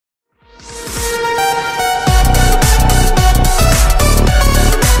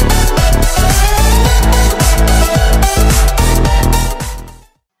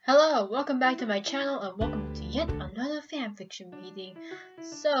to my channel and welcome to yet another fanfiction reading.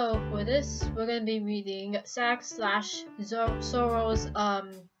 So for this, we're gonna be reading Zack/Zoro's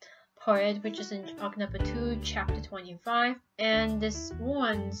part, which is in arc number 2, chapter 25. And this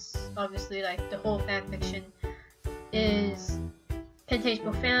one's obviously like the whole fanfiction contains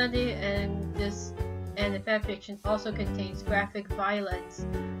profanity, and the fanfiction also contains graphic violence.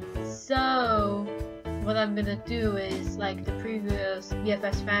 So what I'm gonna do is, like the previous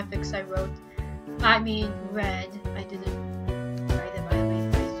BFS fanfics I read. I didn't write it, by the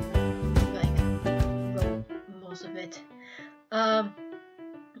way, wrote most of it.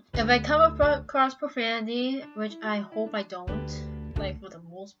 If I come across profanity, which I hope I don't, like for the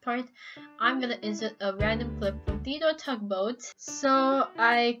most part, I'm gonna insert a random clip from Theodore Tugboat. So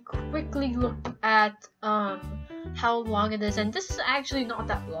I quickly looked at how long it is, and this is actually not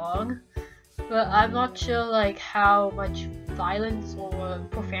that long. But I'm not sure like how much violence or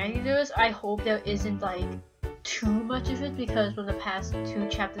profanity there is. I hope there isn't like too much of it, because from the past 2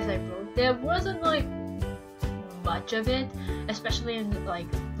 chapters I wrote, there wasn't like much of it, especially in like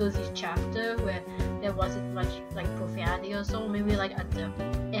Lizzie's chapter where there wasn't much like profanity or so. Maybe like at the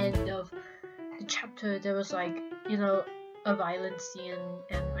end of the chapter there was like, you know, a violent scene,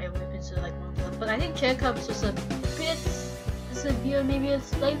 and I would consider like one clip. But I think Jacob's was a bit severe, maybe a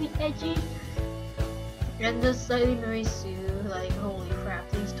slightly edgy. And the slightly Mary Sue, like holy crap,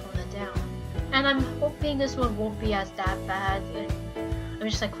 please tone it down. And I'm hoping this one won't be as that bad. I'm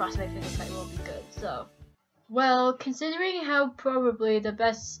just like crossing my fingers that it will be good. So, well, considering how probably the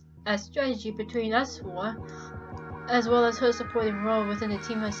best strategy between us 4, as well as her supporting role within the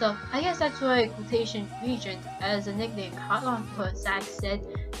team herself, I guess that's why quotation Regent as a nickname caught on for, Zack said,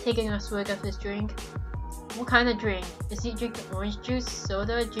 taking a swig of his drink. What kind of drink? Is he drinking orange juice,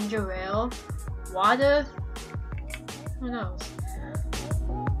 soda, ginger ale? Water? Who knows?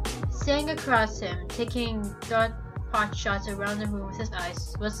 Sitting across him, taking dark pot shots around the room with his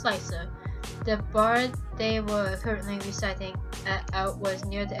eyes, was Slicer. The bar they were currently reciting out was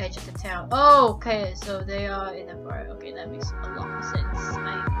near the edge of the town. Oh, okay, so they are in a bar. Okay, that makes a lot of sense.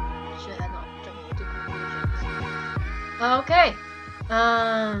 I should have not jumped to conclusions. Okay.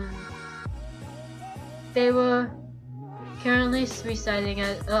 They were currently reciting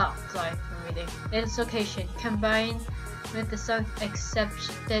at its location, combined with the sun's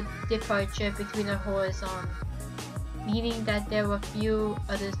accepted departure between the horizon, meaning that there were few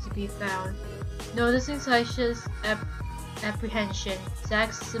others to be found. Noticing Sasha's apprehension,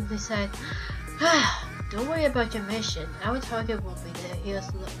 Zack simply said, "Don't worry about your mission. Our target will be here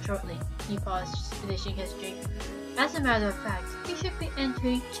shortly." He paused, finishing his drink. "As a matter of fact, we should be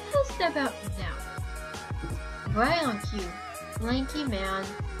entering just about now." Right on cue, lanky man.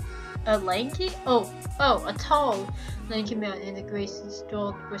 A lanky? A tall, lanky man in a gray suit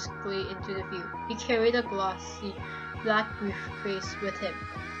strolled briskly into the view. He carried a glossy black briefcase with him,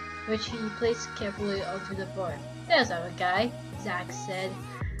 which he placed carefully onto the bar. "There's our guy," Zack said,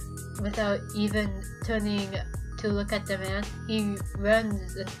 without even turning to look at the man. He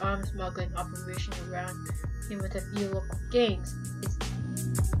runs an arms smuggling operation around him with a few local gangs. It's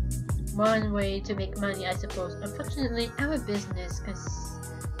one way to make money, I suppose. Unfortunately, our business consists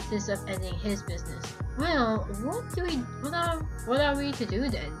of ending his business. "Well, what are we to do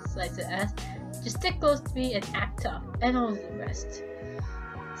then?" Slicer asked. "Just stick close to me and act tough, and all the rest."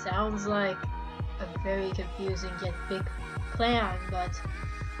 Sounds like a very confusing yet big plan, but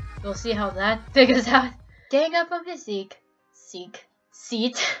we'll see how that figures out. Getting up from his seat,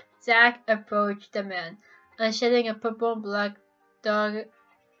 Zack approached the man, unshedding a purple and black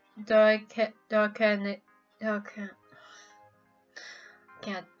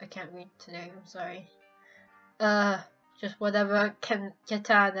I can't read today, I'm sorry. Just whatever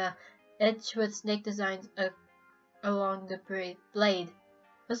katana, etched with snake designs along the blade.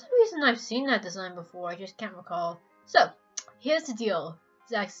 For some reason I've seen that design before, I just can't recall. "So, here's the deal,"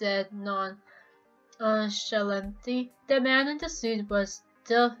 Zack said nonchalantly. The man in the suit was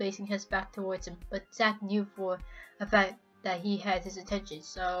still facing his back towards him, but Zack knew for a fact that he had his attention,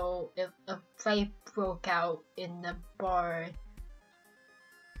 so if a fight broke out in the bar,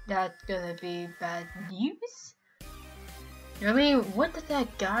 that's gonna be bad news? I mean, what did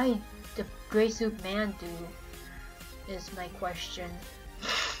that guy, the gray suit man, do? Is my question.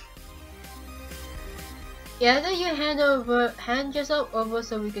 Either you hand yourself over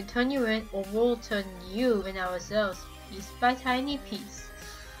so we can turn you in, or we'll turn you in ourselves, piece by tiny piece.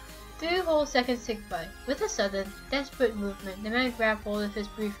 3 whole seconds ticked by. With a sudden, desperate movement, the man grabbed hold of his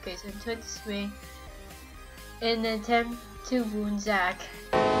briefcase and turned to swing in an attempt to wound Zack.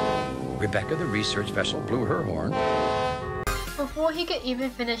 Rebecca, the research vessel, blew her horn. Before he could even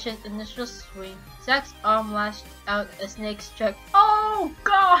finish his initial swing, Zack's arm lashed out a snake struck. Oh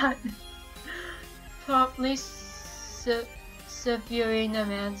God! Promptly severing the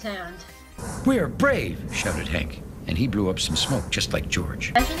man's hand. "We're brave!" shouted Hank, and he blew up some smoke just like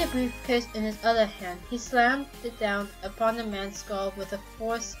George. Catching the briefcase in his other hand, he slammed it down upon the man's skull with the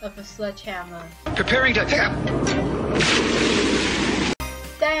force of a sledgehammer. "Preparing to..."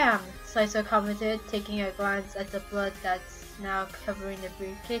 Damn! Slicer commented, taking a glance at the blood that's now covering the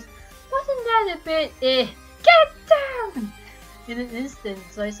briefcase. Wasn't that a bit Get down! In an instant,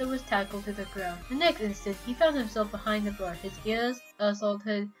 Slicer was tackled to the ground. The next instant, he found himself behind the bar, his ears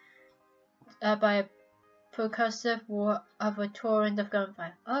assaulted by a percussive roar of a torrent of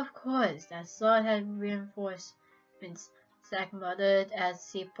gunfire. Of course, that sword had reinforcements, Zack muttered as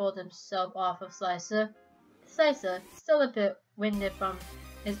he pulled himself off of Slicer. Slicer, still a bit winded from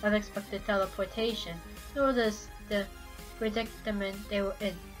his unexpected teleportation, noticed the predicament they were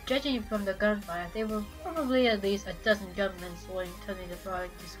in. Judging from the gunfire, there were probably at least a dozen gunmen slowly turning the bar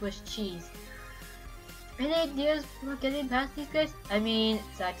into Swiss cheese. Any ideas for getting past these guys? I mean,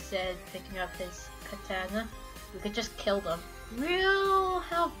 Zack said, picking up his katana. We could just kill them. Real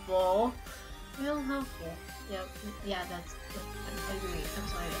helpful. Real helpful. Yeah, that's. I agree. I'm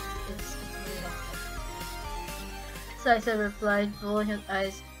sorry. It's really helpful. Slicer replied, rolling his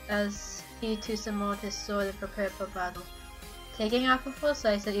eyes as he too summoned his sword and prepared for battle. Taking out before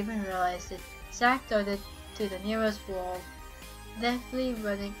Slicer even realized it, Zack darted to the nearest wall, deftly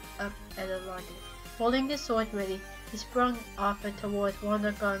running up and along it. Holding his sword ready, he sprung off and towards one of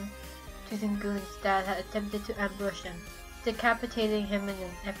the gun-toting goons that had attempted to ambush him, decapitating him in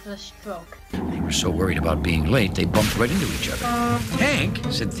an effortless stroke. They were so worried about being late, they bumped right into each other. "Hank,"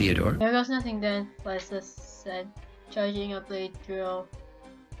 said Theodore. There goes nothing then, Slicer said, charging a blade drill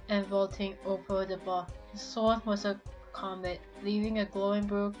and vaulting over the bar. His sword was a comet, leaving a glowing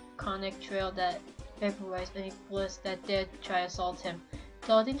blue conic trail that vaporized any bullets that dared try assault him.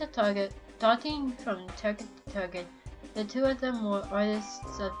 Darting from target to target, the two of them were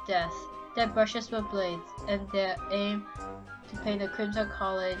artists of death. Their brushes were blades, and their aim to paint a crimson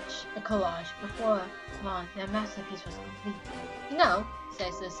collage. Before long, their masterpiece was complete. "No,"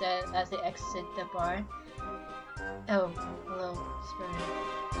 Slicer said as they exited the bar. "Oh, hello, Spurrier.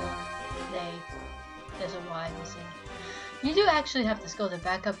 There's a Y missing. You do actually have the skill to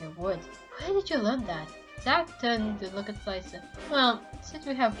back up your wood. Where did you learn that?" Zack turned to look at Slicer. "Well, since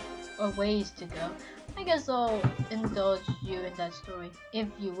we have a ways to go, I guess I'll indulge you in that story, if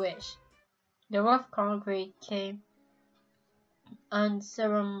you wish." The rough concrete came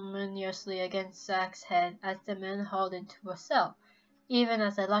unceremoniously against Zack's head as the man hauled into a cell. Even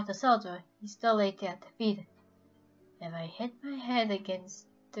as I locked the cell door, he still lay there defeated. If I hit my head against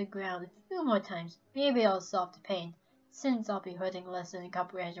the ground a few more times, maybe I'll solve the pain, since I'll be hurting less than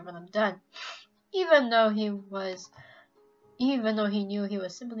comprehension when I'm done. Even though he knew he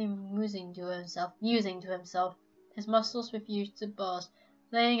was simply musing to himself, his muscles refused to burst.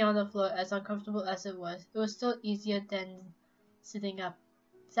 Laying on the floor, as uncomfortable as it was still easier than sitting up.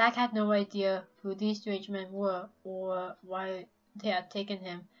 Zack had no idea who these strange men were or why they had taken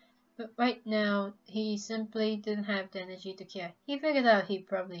him, but right now he simply didn't have the energy to care. He figured out he'd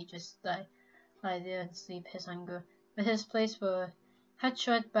probably just lie there and sleep his hunger, but his plates were cut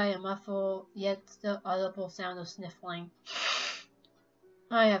short by a muffled yet still audible sound of sniffling.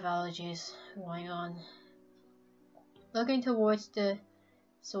 I have allergies going on. Looking towards the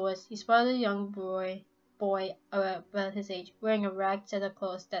source, he spotted a young boy about his age, wearing a ragged set of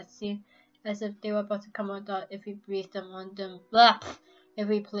clothes that seemed as if they were about to come undone if he breathed on them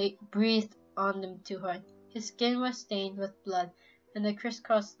too hard. His skin was stained with blood, and the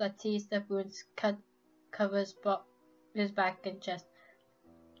crisscross lattice of wounds covers his back and chest.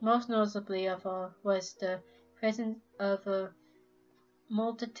 Most noticeably of all was the presence of a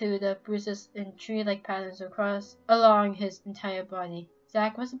multitude of bruises in tree-like patterns along his entire body.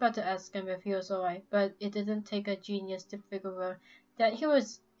 Zack was about to ask him if he was alright, but it didn't take a genius to figure out that he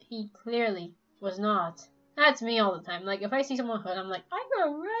clearly was not. That's me all the time. Like, if I see someone hurt, I'm like, I'm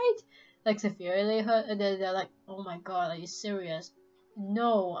alright. Like, severely hurt, and then they're like, oh my god, are you serious?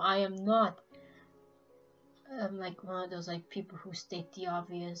 No, I am not. I'm like one of those like people who state the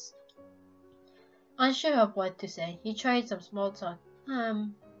obvious. Unsure of what to say, he tried some small talk.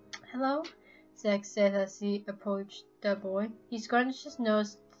 Hello? Zack said as he approached the boy. He scrunched his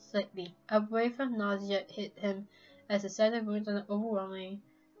nose slightly. A wave of nausea hit him as the sight of wounds on the overwhelming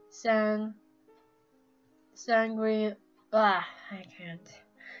I can't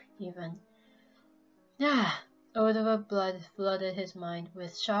even. Odor of blood flooded his mind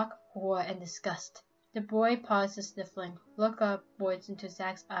with shock, horror, and disgust. The boy pauses, sniffling, looked upwards into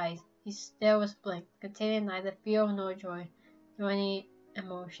Zach's eyes. His stare was blank, containing neither fear nor joy, nor any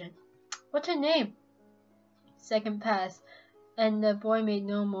emotion. What's her name? Second passed, and the boy made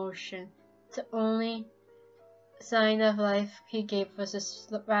no motion. The only sign of life he gave was his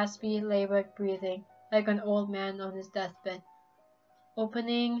raspy, labored breathing, like an old man on his deathbed,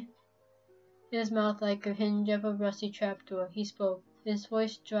 opening his mouth like a hinge of a rusty trapdoor. He spoke, his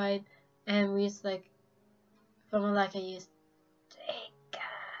voice dried and wheezed like from a lack of yeast.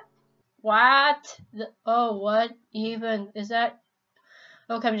 What? What even? Is that?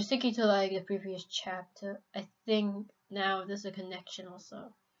 Okay, I'm just thinking to like the previous chapter. I think now there's a connection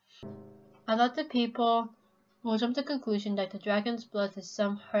also. A lot of people will jump to the conclusion that the dragon's blood is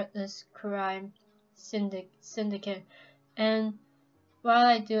some heartless crime syndicate, and while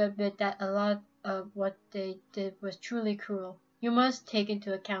I do admit that a lot of what they did was truly cruel, you must take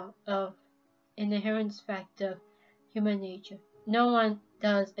into account an inherent fact of human nature. No one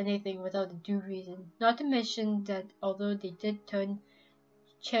does anything without a due reason. Not to mention that although they did turn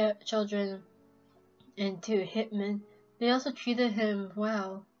children into hitmen, they also treated them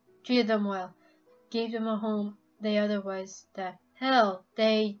well, gave them a home they otherwise died. Hell,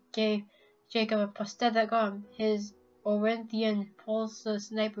 they gave Jacob a prosthetic arm, his Orinthian pulsar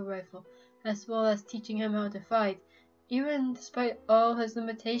sniper rifle, as well as teaching him how to fight. Even despite all his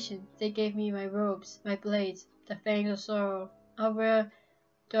limitations, they gave me my robes, my blades, the fangs of sorrow, a rare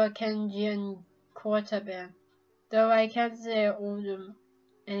Dorkengian quarterband. Though I can't say I owed them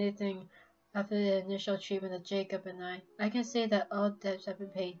anything after the initial treatment of Jacob and I can say that all debts have been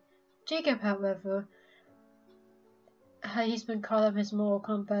paid. Jacob, however, he's been caught up his moral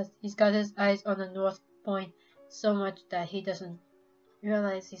compass. He's got his eyes on the North Point so much that he doesn't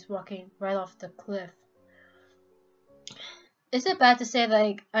realize he's walking right off the cliff. Is it bad to say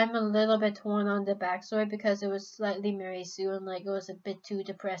like I'm a little bit torn on the backstory because it was slightly Mary Sue and like it was a bit too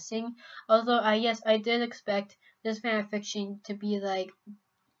depressing? Although I did expect this fan fiction to be like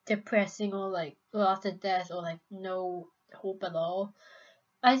depressing or like lots of death or like no hope at all.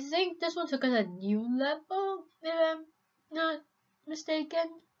 I think this one took on a new level, if I'm not mistaken.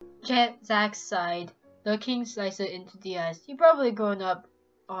 Zach sighed, looking Slicer into the eyes. You've probably grown up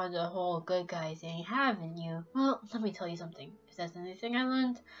on the whole good guy thing, haven't you? Well, let me tell you something. If there's anything I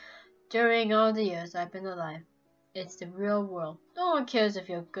learned during all the years I've been alive, it's the real world. No one cares if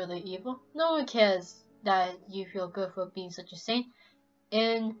you're good or evil. No one cares that you feel good for being such a saint.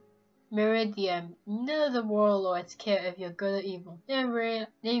 In Meridian, none of the warlords care if you're good or evil. They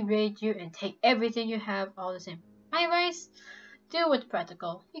raid you and take everything you have all the same. My advice? Do what's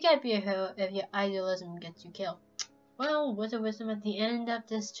practical. You can't be a hero if your idealism gets you killed. Well, what's the wisdom at the end of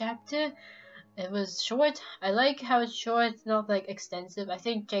this chapter? It was short. I like how it's short, it's not like extensive. I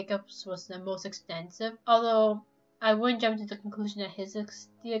think Jacob's was the most extensive, although I wouldn't jump to the conclusion that his is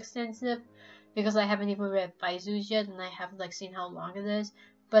the extensive because I haven't even read Baizu's yet and I haven't like seen how long it is.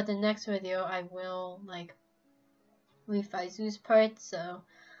 But the next video I will like read Baizu's part, so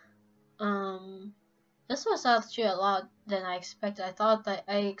this was actually a lot than I expected.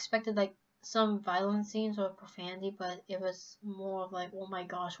 I expected like some violent scenes or profanity, but it was more of like, oh my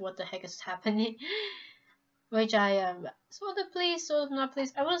gosh, what the heck is happening? Which I am sort of pleased, sort of not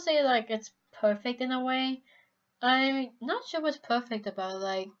pleased. I wouldn't say like it's perfect in a way. I'm not sure what's perfect about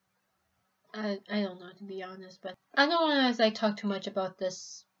like I don't know, to be honest, but I don't want to like talk too much about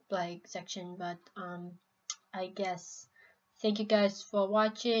this like section, but I guess thank you guys for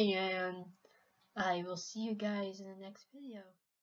watching and I will see you guys in the next video.